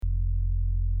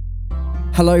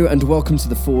Hello and welcome to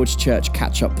the Forge Church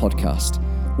Catch-Up Podcast.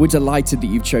 We're delighted that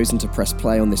you've chosen to press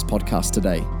play on this podcast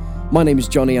today. My name is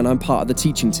Johnny and I'm part of the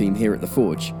teaching team here at the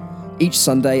Forge. Each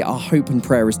Sunday, our hope and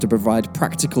prayer is to provide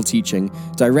practical teaching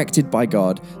directed by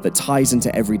God that ties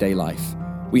into everyday life.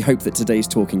 We hope that today's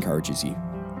talk encourages you.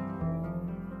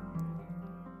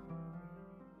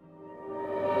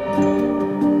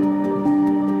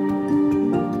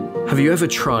 Have you ever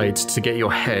tried to get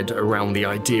your head around the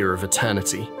idea of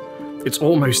eternity? It's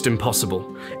almost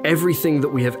impossible. Everything that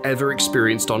we have ever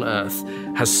experienced on Earth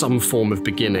has some form of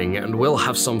beginning and will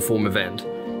have some form of end.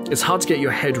 It's hard to get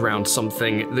your head around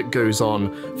something that goes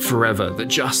on forever, that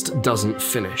just doesn't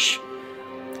finish.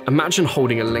 Imagine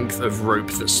holding a length of rope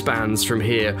that spans from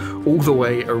here all the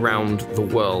way around the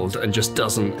world and just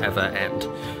doesn't ever end.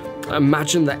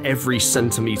 Imagine that every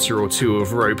centimetre or two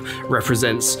of rope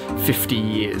represents 50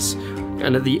 years.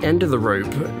 And at the end of the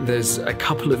rope, there's a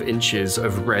couple of inches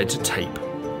of red tape.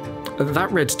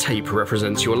 That red tape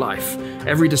represents your life.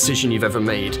 Every decision you've ever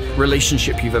made,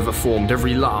 relationship you've ever formed,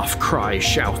 every laugh, cry,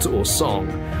 shout, or song.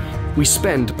 We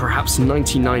spend perhaps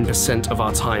 99% of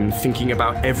our time thinking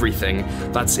about everything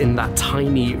that's in that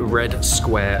tiny red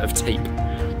square of tape.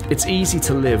 It's easy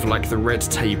to live like the red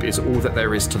tape is all that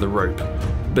there is to the rope,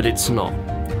 but it's not.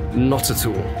 Not at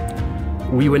all.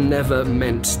 We were never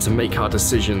meant to make our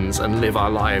decisions and live our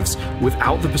lives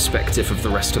without the perspective of the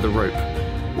rest of the rope.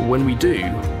 When we do,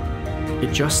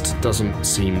 it just doesn't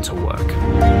seem to work.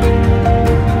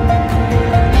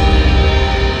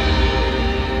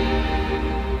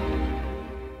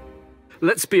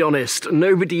 Let's be honest,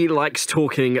 nobody likes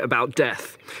talking about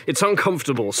death. It's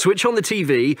uncomfortable. Switch on the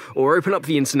TV or open up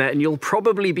the internet and you'll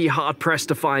probably be hard-pressed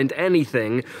to find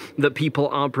anything that people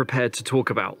aren't prepared to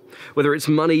talk about. Whether it's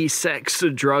money, sex,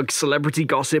 drugs, celebrity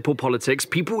gossip, or politics,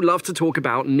 people love to talk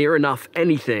about near enough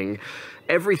anything.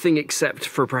 Everything except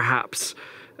for perhaps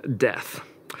death.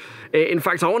 In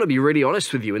fact, I want to be really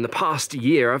honest with you. In the past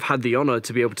year, I've had the honor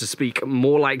to be able to speak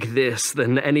more like this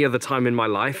than any other time in my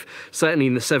life, certainly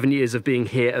in the 7 years of being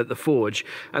here at the Forge.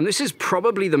 And this is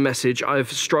probably the message I've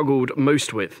struggled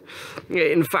most with.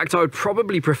 In fact, I would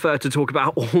probably prefer to talk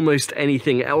about almost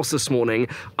anything else this morning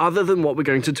other than what we're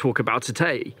going to talk about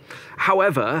today.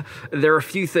 However, there are a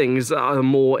few things that are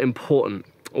more important.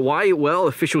 Why? Well,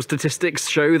 official statistics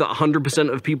show that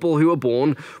 100% of people who are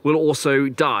born will also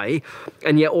die,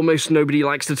 and yet almost nobody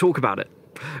likes to talk about it.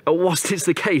 Whilst it's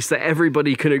the case that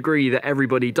everybody can agree that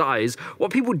everybody dies,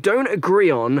 what people don't agree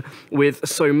on with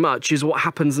so much is what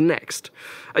happens next.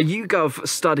 A YouGov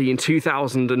study in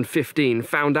 2015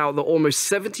 found out that almost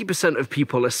 70% of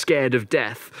people are scared of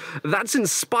death. That's in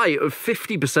spite of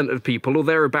 50% of people, or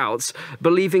thereabouts,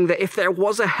 believing that if there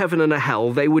was a heaven and a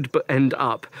hell, they would end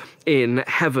up in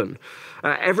heaven.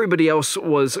 Everybody else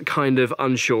was kind of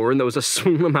unsure, and there was a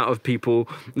small amount of people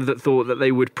that thought that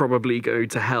they would probably go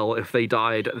to hell if they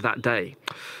died that day.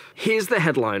 Here's the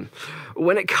headline.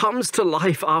 When it comes to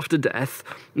life after death,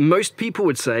 most people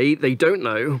would say they don't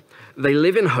know, they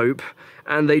live in hope,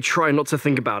 and they try not to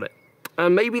think about it.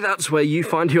 And maybe that's where you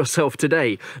find yourself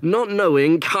today, not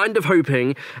knowing, kind of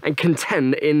hoping, and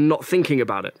content in not thinking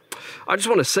about it. I just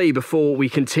want to say before we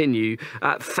continue,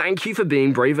 thank you for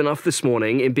being brave enough this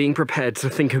morning in being prepared to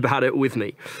think about it with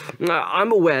me.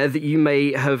 I'm aware that you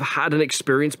may have had an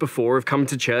experience before of coming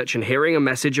to church and hearing a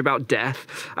message about death,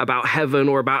 about heaven,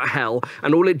 or about hell,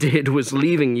 and all it did was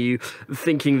leaving you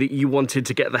thinking that you wanted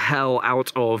to get the hell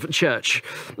out of church.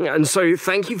 And so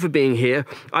thank you for being here.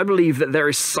 I believe that there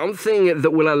is something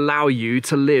that will allow you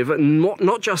to live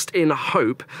not just in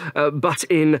hope, but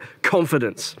in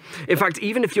confidence. In fact,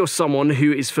 even if you're someone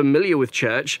who is familiar with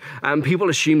church and people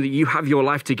assume that you have your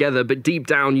life together, but deep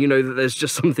down you know that there's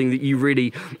just something that you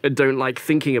really don't like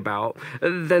thinking about,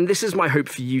 then this is my hope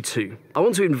for you too. I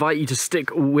want to invite you to stick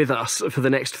with us for the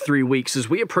next 3 weeks as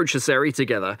we approach this area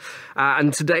together.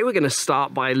 And today we're going to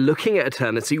start by looking at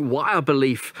eternity, why our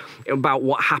belief about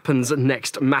what happens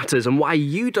next matters, and why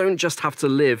you don't just have to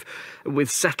live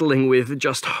with settling with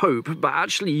just hope, but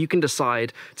actually you can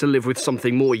decide to live with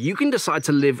something more. You can decide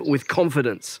to live with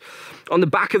confidence. On the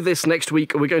back of this next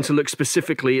week, we're going to look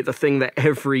specifically at the thing that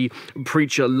every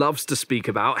preacher loves to speak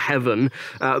about, heaven,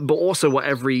 but also what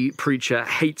every preacher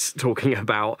hates talking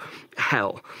about,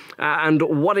 hell, and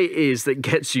what it is that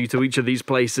gets you to each of these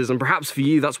places. And perhaps for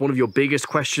you, that's one of your biggest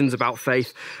questions about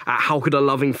faith. How could a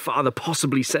loving Father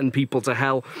possibly send people to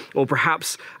hell? Or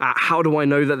perhaps, how do I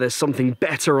know that there's something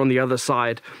better on the other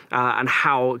side? And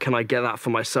how can I get that for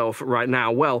myself right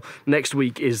now? Well, next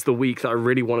week is the week that I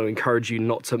really want to encourage you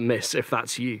not to miss. if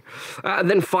that's you. And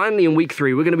then finally in week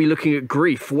 3, we're going to be looking at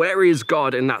grief. Where is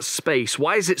God in that space?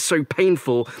 Why is it so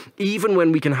painful, even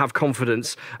when we can have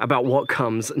confidence about what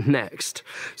comes next?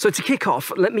 So to kick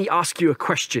off, let me ask you a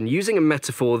question using a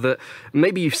metaphor that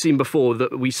maybe you've seen before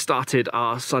that we started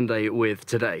our Sunday with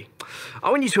today. I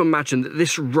want you to imagine that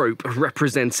this rope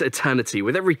represents eternity,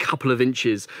 with every couple of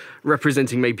inches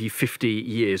representing maybe 50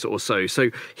 years or so. So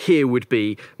here would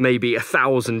be maybe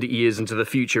 1,000 years into the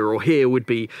future, or here would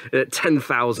be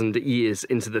 10,000 years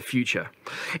into the future.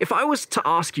 If I was to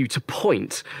ask you to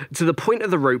point to the point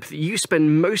of the rope that you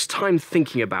spend most time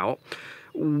thinking about,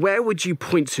 where would you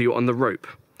point to on the rope?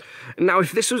 Now,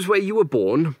 if this was where you were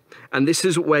born and this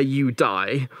is where you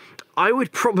die, I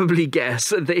would probably guess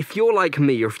that if you're like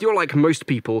me, or if you're like most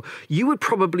people, you would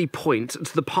probably point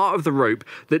to the part of the rope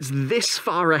that's this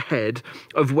far ahead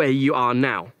of where you are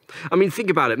now. I mean, think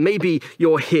about it. Maybe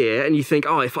you're here and you think,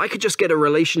 oh, if I could just get a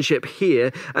relationship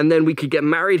here, and then we could get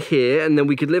married here, and then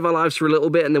we could live our lives for a little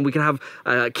bit, and then we could have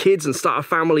kids and start a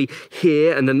family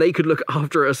here, and then they could look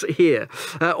after us here.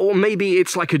 Or maybe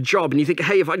it's like a job, and you think,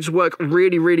 hey, if I just work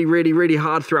really, really, really, really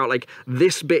hard throughout like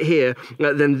this bit here,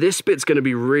 then this bit's going to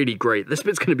be really great. This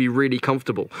bit's going to be really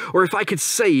comfortable. Or if I could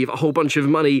save a whole bunch of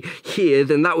money here,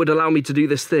 then that would allow me to do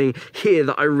this thing here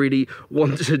that I really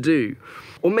want to do.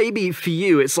 Or maybe for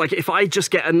you, it's like, if I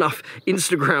just get enough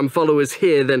Instagram followers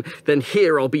here, then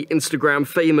here I'll be Instagram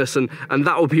famous, and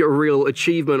that will be a real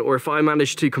achievement. Or if I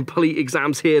manage to complete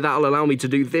exams here, that'll allow me to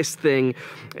do this thing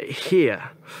here.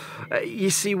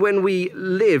 You see, when we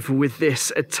live with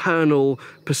this eternal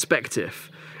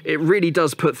perspective, it really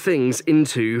does put things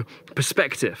into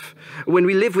perspective. When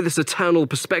we live with this eternal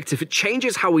perspective, it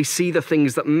changes how we see the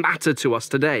things that matter to us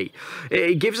today.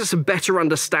 It gives us a better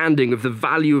understanding of the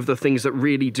value of the things that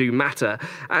really do matter,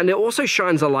 and it also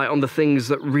shines a light on the things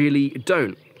that really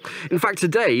don't. In fact,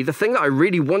 today, the thing that I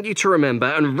really want you to remember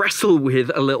and wrestle with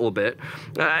a little bit,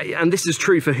 and this is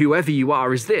true for whoever you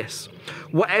are, is this.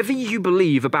 Whatever you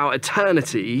believe about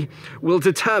eternity will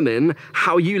determine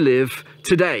how you live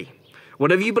today.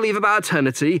 Whatever you believe about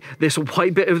eternity, this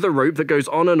white bit of the rope that goes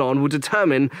on and on will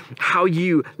determine how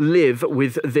you live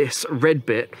with this red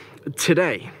bit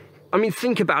today. I mean,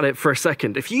 think about it for a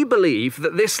second. If you believe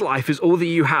that this life is all that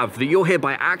you have, that you're here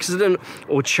by accident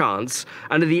or chance,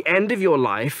 and at the end of your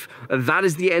life, that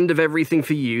is the end of everything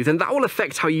for you, then that will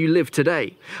affect how you live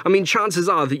today. I mean, chances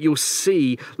are that you'll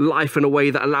see life in a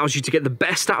way that allows you to get the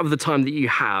best out of the time that you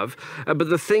have, but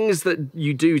the things that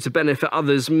you do to benefit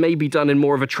others may be done in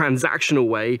more of a transactional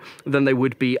way than they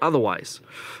would be otherwise.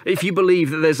 If you believe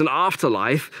that there's an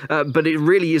afterlife, but it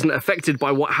really isn't affected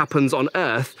by what happens on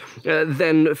earth,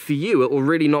 then for you, it will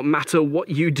really not matter what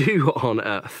you do on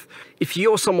earth. If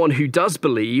you're someone who does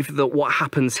believe that what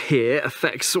happens here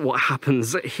affects what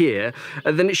happens here,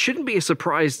 then it shouldn't be a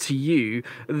surprise to you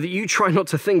that you try not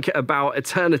to think about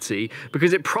eternity,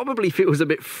 because it probably feels a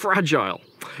bit fragile.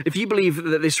 If you believe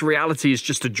that this reality is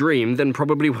just a dream, then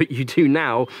probably what you do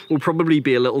now will probably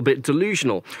be a little bit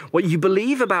delusional. What you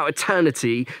believe about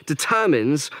eternity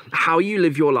determines how you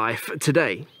live your life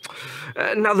today.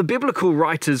 Now, the biblical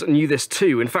writers knew this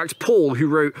too. In fact, Paul, who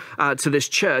wrote to this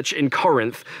church in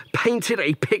Corinth, painted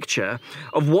a picture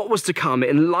of what was to come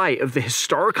in light of the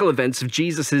historical events of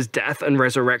Jesus' death and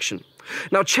resurrection.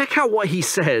 Now, check out what he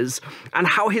says and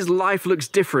how his life looks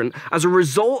different as a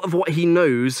result of what he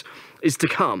knows is to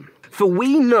come. For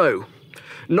we know,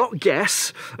 not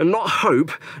guess and not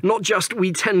hope, not just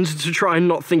we tend to try and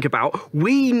not think about.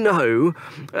 We know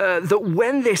that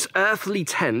when this earthly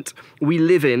tent we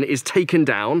live in is taken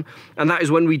down, and that is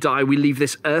when we die, we leave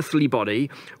this earthly body,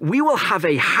 we will have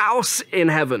a house in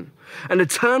heaven. An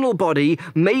eternal body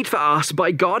made for us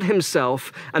by God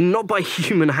himself and not by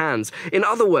human hands. In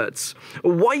other words,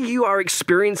 what you are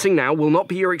experiencing now will not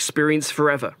be your experience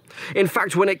forever. In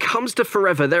fact, when it comes to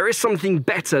forever, there is something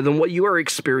better than what you are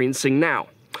experiencing now.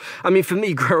 I mean, for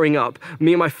me, growing up,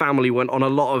 me and my family went on a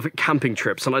lot of camping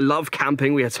trips, and I love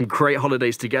camping. We had some great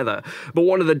holidays together. But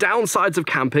one of the downsides of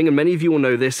camping, and many of you will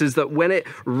know this, is that when it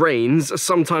rains,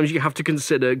 sometimes you have to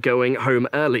consider going home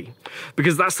early.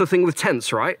 Because that's the thing with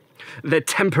tents, right? They're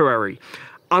temporary,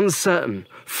 uncertain,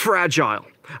 fragile.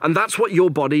 And that's what your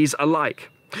bodies are like.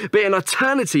 But in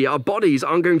eternity, our bodies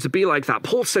aren't going to be like that.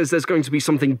 Paul says there's going to be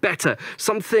something better,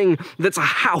 something that's a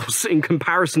house in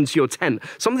comparison to your tent,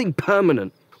 something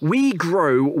permanent. We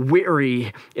grow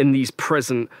weary in these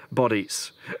present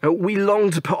bodies. We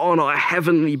long to put on our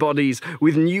heavenly bodies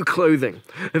with new clothing,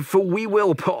 for we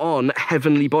will put on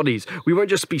heavenly bodies. We won't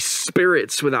just be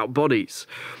spirits without bodies.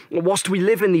 Whilst we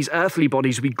live in these earthly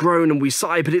bodies, we groan and we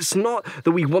sigh, but it's not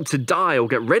that we want to die or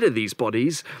get rid of these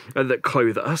bodies that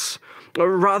clothe us.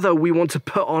 Rather, we want to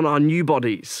put on our new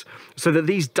bodies so that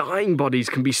these dying bodies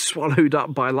can be swallowed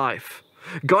up by life.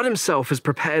 God himself has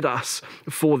prepared us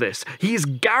for this. He is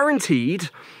guaranteed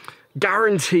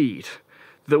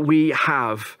that we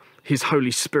have his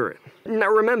Holy Spirit. Now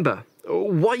remember,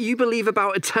 what you believe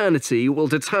about eternity will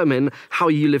determine how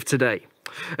you live today.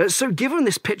 So given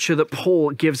this picture that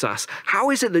Paul gives us, how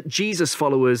is it that Jesus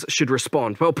followers should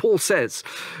respond? Well, Paul says,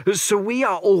 so we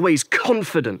are always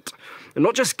confident,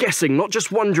 not just guessing, not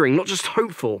just wondering, not just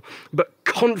hopeful, but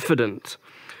confident.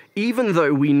 Even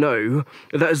though we know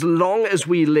that as long as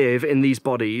we live in these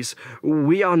bodies,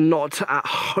 we are not at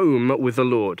home with the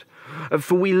Lord.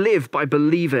 For we live by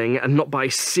believing and not by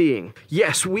seeing.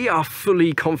 Yes, we are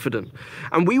fully confident,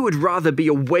 and we would rather be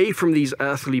away from these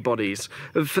earthly bodies,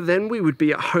 for then we would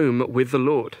be at home with the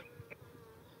Lord.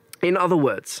 In other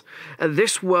words,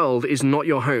 this world is not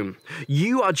your home.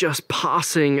 You are just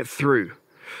passing through.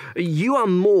 You are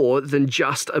more than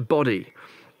just a body.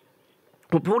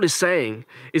 What Paul is saying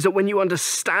is that when you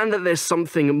understand that there's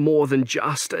something more than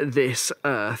just this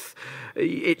earth,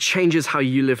 it changes how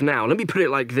you live now. Let me put it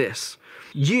like this.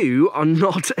 You are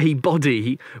not a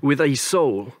body with a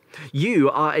soul. You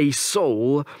are a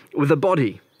soul with a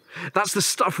body. That's the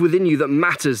stuff within you that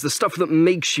matters, the stuff that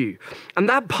makes you. And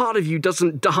that part of you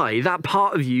doesn't die. That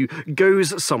part of you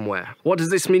goes somewhere. What does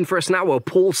this mean for us now? Well,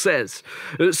 Paul says,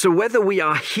 so whether we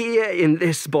are here in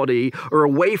this body or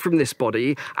away from this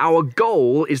body, our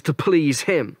goal is to please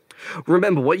him.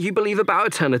 Remember, what you believe about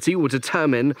eternity will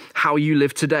determine how you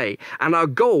live today. And our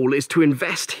goal is to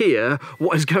invest here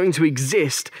what is going to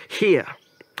exist here.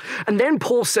 And then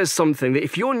Paul says something that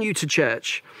if you're new to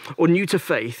church or new to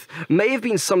faith, may have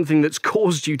been something that's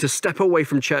caused you to step away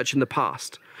from church in the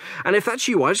past. And if that's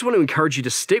you, I just want to encourage you to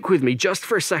stick with me just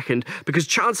for a second, because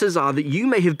chances are that you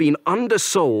may have been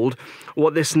undersold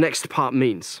what this next part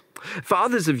means. For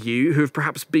others of you who have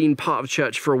perhaps been part of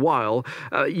church for a while,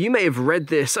 you may have read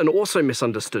this and also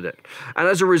misunderstood it. And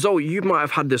as a result, you might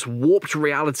have had this warped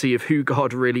reality of who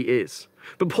God really is.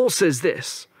 But Paul says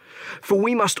this, for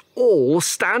we must all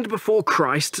stand before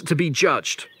Christ to be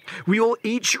judged. We will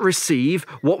each receive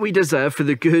what we deserve for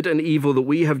the good and evil that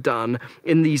we have done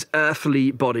in these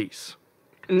earthly bodies.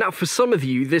 Now, for some of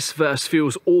you, this verse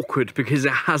feels awkward because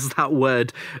it has that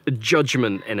word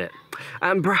judgment in it.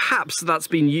 And perhaps that's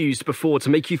been used before to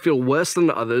make you feel worse than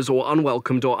others or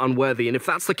unwelcomed or unworthy. And if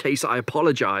that's the case, I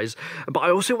apologize. But I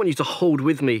also want you to hold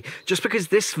with me, just because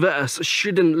this verse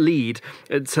shouldn't lead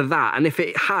to that. And if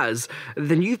it has,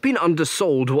 then you've been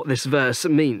undersold what this verse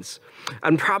means.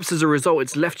 And perhaps as a result,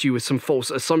 it's left you with some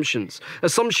false assumptions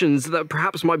that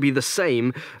perhaps might be the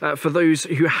same for those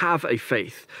who have a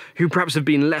faith, who perhaps have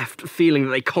been left feeling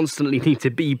that they constantly need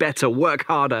to be better, work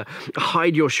harder,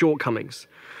 hide your shortcomings.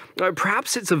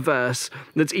 Perhaps it's a verse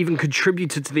that's even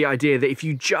contributed to the idea that if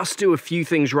you just do a few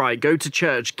things right, go to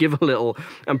church, give a little,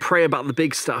 and pray about the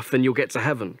big stuff, then you'll get to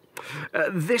heaven.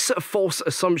 This false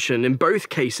assumption in both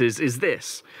cases is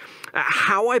this.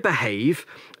 How I behave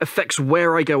affects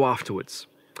where I go afterwards.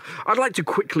 I'd like to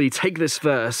quickly take this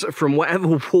verse from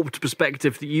whatever warped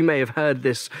perspective that you may have heard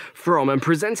this from and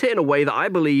present it in a way that I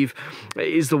believe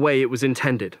is the way it was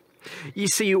intended. You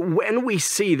see, when we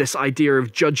see this idea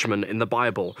of judgment in the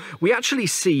Bible, we actually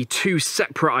see two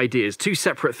separate ideas, two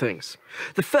separate things.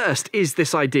 The first is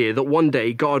this idea that one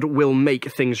day God will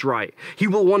make things right. He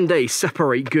will one day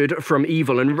separate good from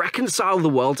evil and reconcile the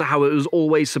world to how it was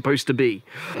always supposed to be.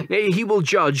 He will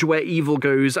judge where evil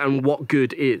goes and what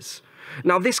good is.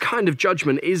 Now, this kind of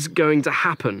judgment is going to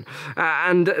happen,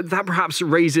 and that perhaps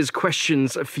raises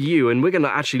questions for you, and we're going to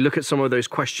actually look at some of those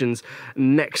questions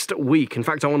next week. In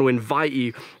fact, I want to invite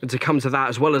you to come to that,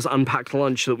 as well as Unpacked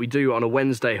Lunch that we do on a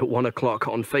Wednesday at 1 o'clock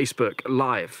on Facebook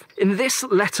Live. In this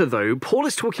letter, though, Paul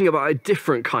is talking about a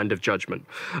different kind of judgment.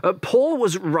 Paul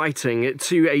was writing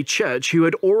to a church who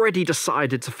had already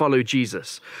decided to follow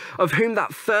Jesus, of whom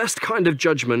that first kind of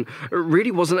judgment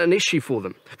really wasn't an issue for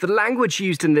them. The language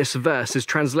used in this verse is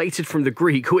translated from the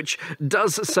Greek, which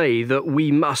does say that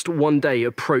we must one day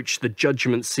approach the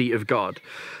judgment seat of God.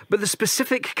 But the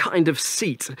specific kind of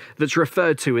seat that's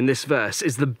referred to in this verse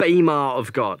is the Bema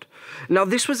of God. Now,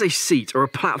 this was a seat or a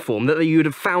platform that you would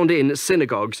have found in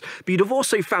synagogues, but you'd have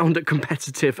also found at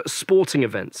competitive sporting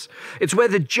events. It's where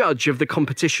the judge of the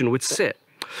competition would sit.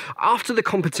 After the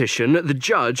competition, the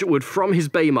judge would, from his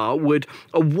bema, would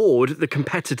award the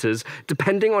competitors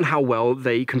depending on how well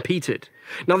they competed.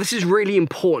 Now, this is really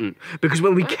important because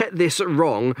when we get this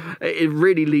wrong, it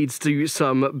really leads to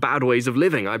some bad ways of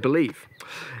living, I believe.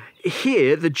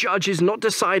 Here, the judge is not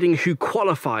deciding who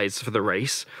qualifies for the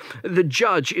race. The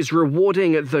judge is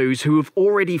rewarding those who have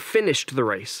already finished the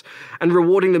race and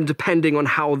rewarding them depending on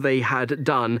how they had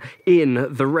done in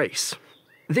the race.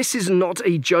 This is not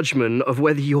a judgment of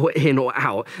whether you're in or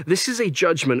out. This is a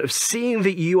judgment of seeing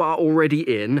that you are already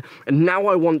in, and now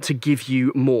I want to give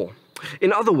you more.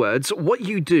 In other words, what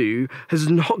you do has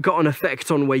not got an effect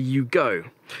on where you go.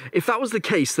 If that was the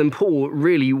case, then Paul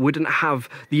really wouldn't have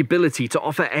the ability to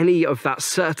offer any of that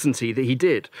certainty that he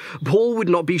did. Paul would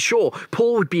not be sure.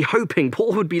 Paul would be hoping.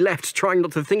 Paul would be left trying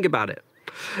not to think about it.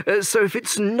 So if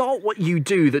it's not what you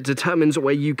do that determines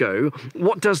where you go,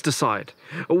 what does decide?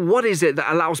 What is it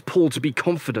that allows Paul to be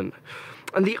confident?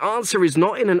 And the answer is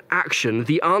not in an action,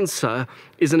 the answer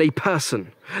is in a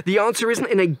person. The answer isn't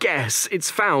in a guess,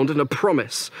 it's found in a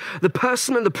promise. The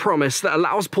person and the promise that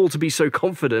allows Paul to be so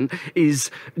confident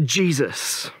is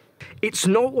Jesus. It's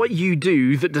not what you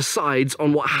do that decides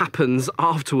on what happens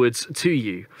afterwards to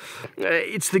you.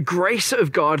 It's the grace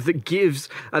of God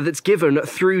that's given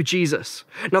through Jesus.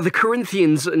 Now, the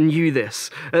Corinthians knew this.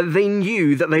 They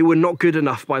knew that they were not good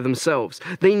enough by themselves.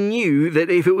 They knew that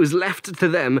if it was left to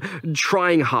them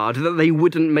trying hard, that they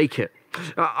wouldn't make it.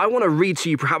 I want to read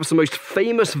to you perhaps the most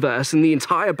famous verse in the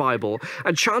entire Bible,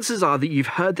 and chances are that you've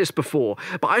heard this before,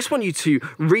 but I just want you to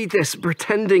read this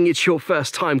pretending it's your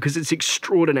first time because it's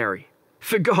extraordinary.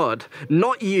 For God,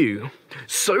 not you,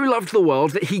 so loved the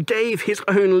world that he gave his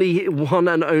only one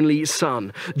and only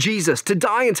Son, Jesus, to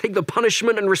die and take the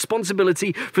punishment and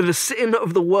responsibility for the sin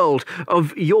of the world,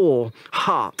 of your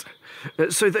heart,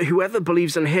 so that whoever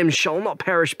believes in him shall not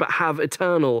perish but have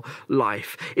eternal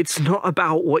life. It's not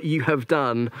about what you have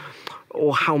done,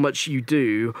 or how much you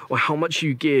do, or how much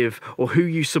you give, or who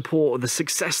you support, or the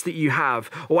success that you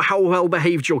have, or how well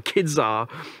behaved your kids are,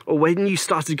 or when you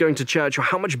started going to church, or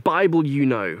how much Bible you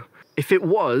know. If it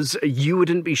was, you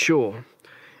wouldn't be sure.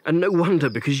 And no wonder,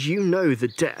 because you know the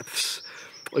depths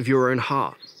of your own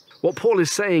heart. What Paul is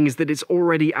saying is that it's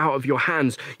already out of your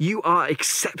hands. You are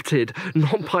accepted,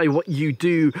 not by what you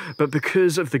do, but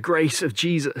because of the grace of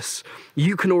Jesus.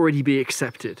 You can already be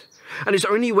accepted. And it's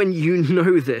only when you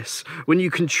know this, when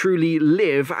you can truly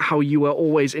live how you were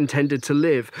always intended to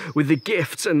live, with the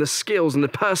gifts and the skills and the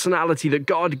personality that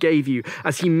God gave you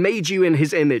as he made you in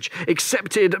his image,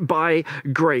 accepted by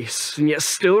grace, and yet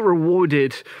still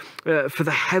rewarded for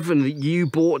the heaven that you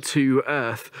brought to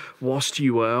earth whilst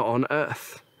you were on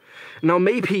earth. Now,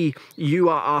 maybe you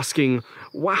are asking,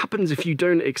 what happens if you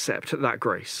don't accept that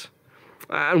grace?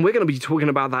 And we're going to be talking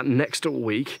about that next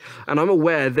week. And I'm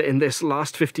aware that in this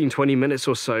last 15, 20 minutes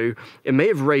or so, it may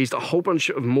have raised a whole bunch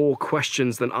of more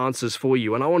questions than answers for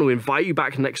you. And I want to invite you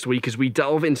back next week as we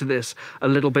delve into this a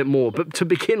little bit more. But to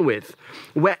begin with,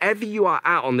 wherever you are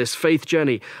at on this faith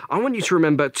journey, I want you to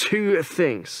remember two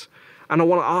things. And I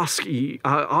want to ask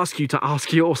you to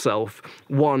ask yourself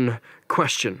one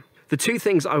question. The two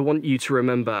things I want you to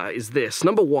remember is this.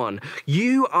 Number one,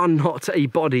 you are not a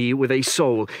body with a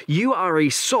soul. You are a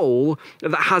soul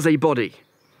that has a body.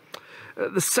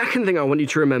 The second thing I want you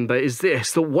to remember is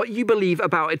this, that what you believe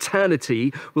about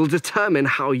eternity will determine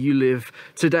how you live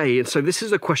today. And so this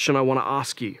is a question I want to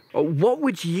ask you. What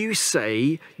would you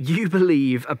say you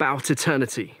believe about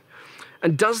eternity?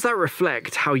 And does that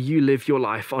reflect how you live your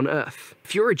life on earth?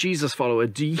 If you're a Jesus follower,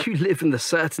 do you live in the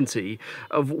certainty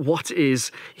of what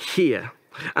is here?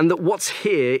 And that what's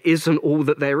here isn't all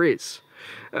that there is?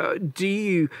 Do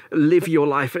you live your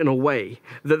life in a way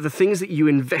that the things that you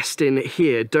invest in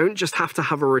here don't just have to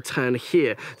have a return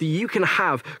here, that you can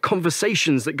have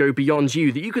conversations that go beyond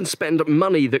you, that you can spend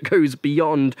money that goes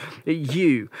beyond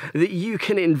you, that you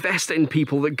can invest in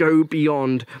people that go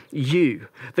beyond you,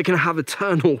 that can have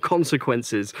eternal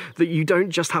consequences, that you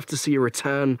don't just have to see a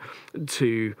return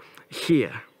to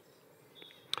here?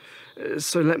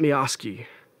 So let me ask you,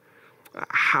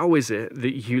 how is it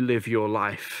that you live your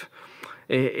life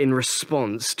in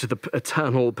response to the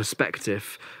eternal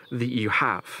perspective that you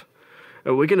have?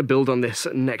 We're going to build on this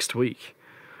next week.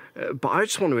 But I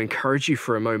just want to encourage you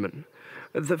for a moment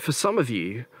that for some of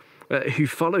you who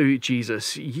follow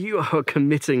Jesus, you are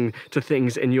committing to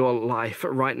things in your life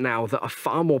right now that are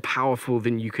far more powerful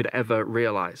than you could ever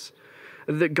realize.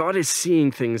 That God is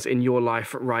seeing things in your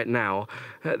life right now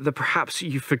that perhaps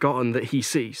you've forgotten that he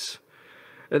sees.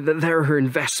 That there are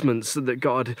investments that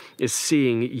God is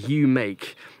seeing you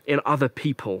make in other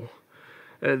people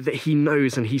that he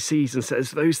knows and he sees and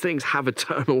says, those things have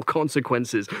eternal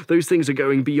consequences. Those things are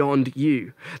going beyond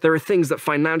you. There are things that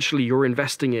financially you're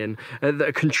investing in that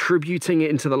are contributing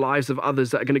into the lives of others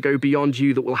that are going to go beyond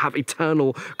you, that will have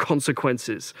eternal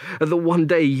consequences. That one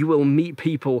day you will meet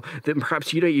people that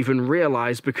perhaps you don't even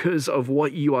realize because of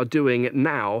what you are doing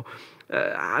now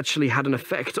actually had an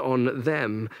effect on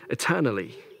them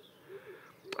eternally.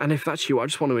 And if that's you, I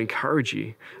just want to encourage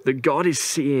you that God is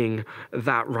seeing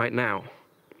that right now.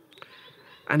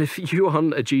 And if you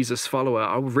aren't a Jesus follower,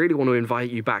 I really want to invite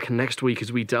you back next week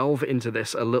as we delve into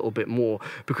this a little bit more,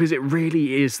 because it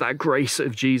really is that grace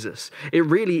of Jesus. It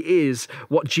really is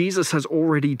what Jesus has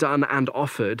already done and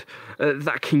offered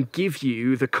that can give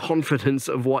you the confidence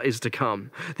of what is to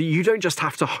come. That you don't just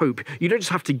have to hope, you don't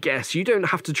just have to guess, you don't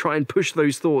have to try and push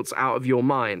those thoughts out of your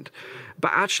mind,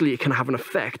 but actually it can have an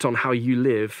effect on how you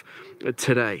live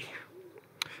today.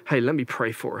 Hey, let me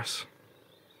pray for us.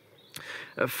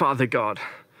 Father God,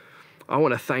 I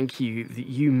want to thank you that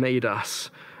you made us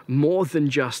more than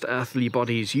just earthly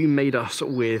bodies. You made us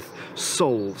with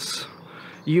souls.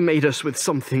 You made us with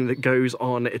something that goes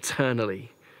on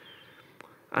eternally.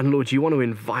 And Lord, you want to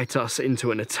invite us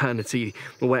into an eternity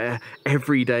where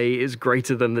every day is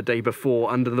greater than the day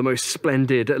before, under the most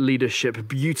splendid leadership,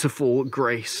 beautiful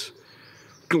grace,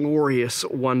 glorious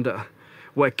wonder,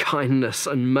 where kindness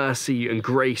and mercy and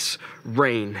grace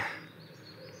reign.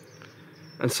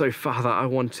 And so, Father, I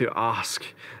want to ask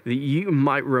that you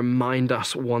might remind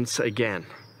us once again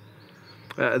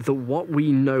that what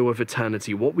we know of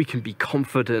eternity, what we can be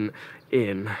confident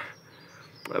in,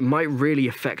 might really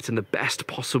affect in the best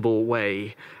possible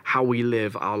way how we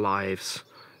live our lives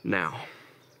now.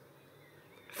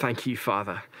 Thank you,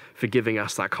 Father, for giving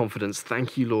us that confidence.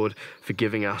 Thank you, Lord, for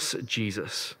giving us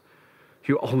Jesus,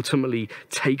 who ultimately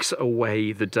takes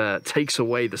away the dirt, takes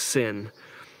away the sin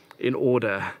in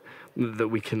order that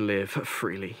we can live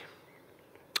freely.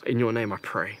 In your name I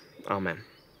pray. Amen.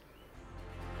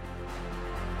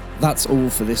 That's all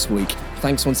for this week.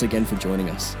 Thanks once again for joining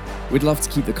us. We'd love to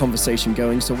keep the conversation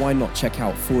going, so why not check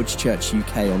out Forge Church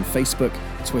UK on Facebook,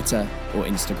 Twitter, or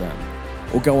Instagram?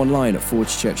 Or go online at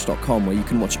forgechurch.com where you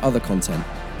can watch other content,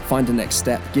 find a next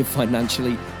step, give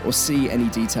financially, or see any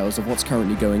details of what's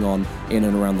currently going on in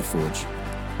and around the Forge.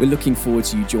 We're looking forward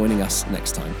to you joining us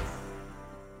next time.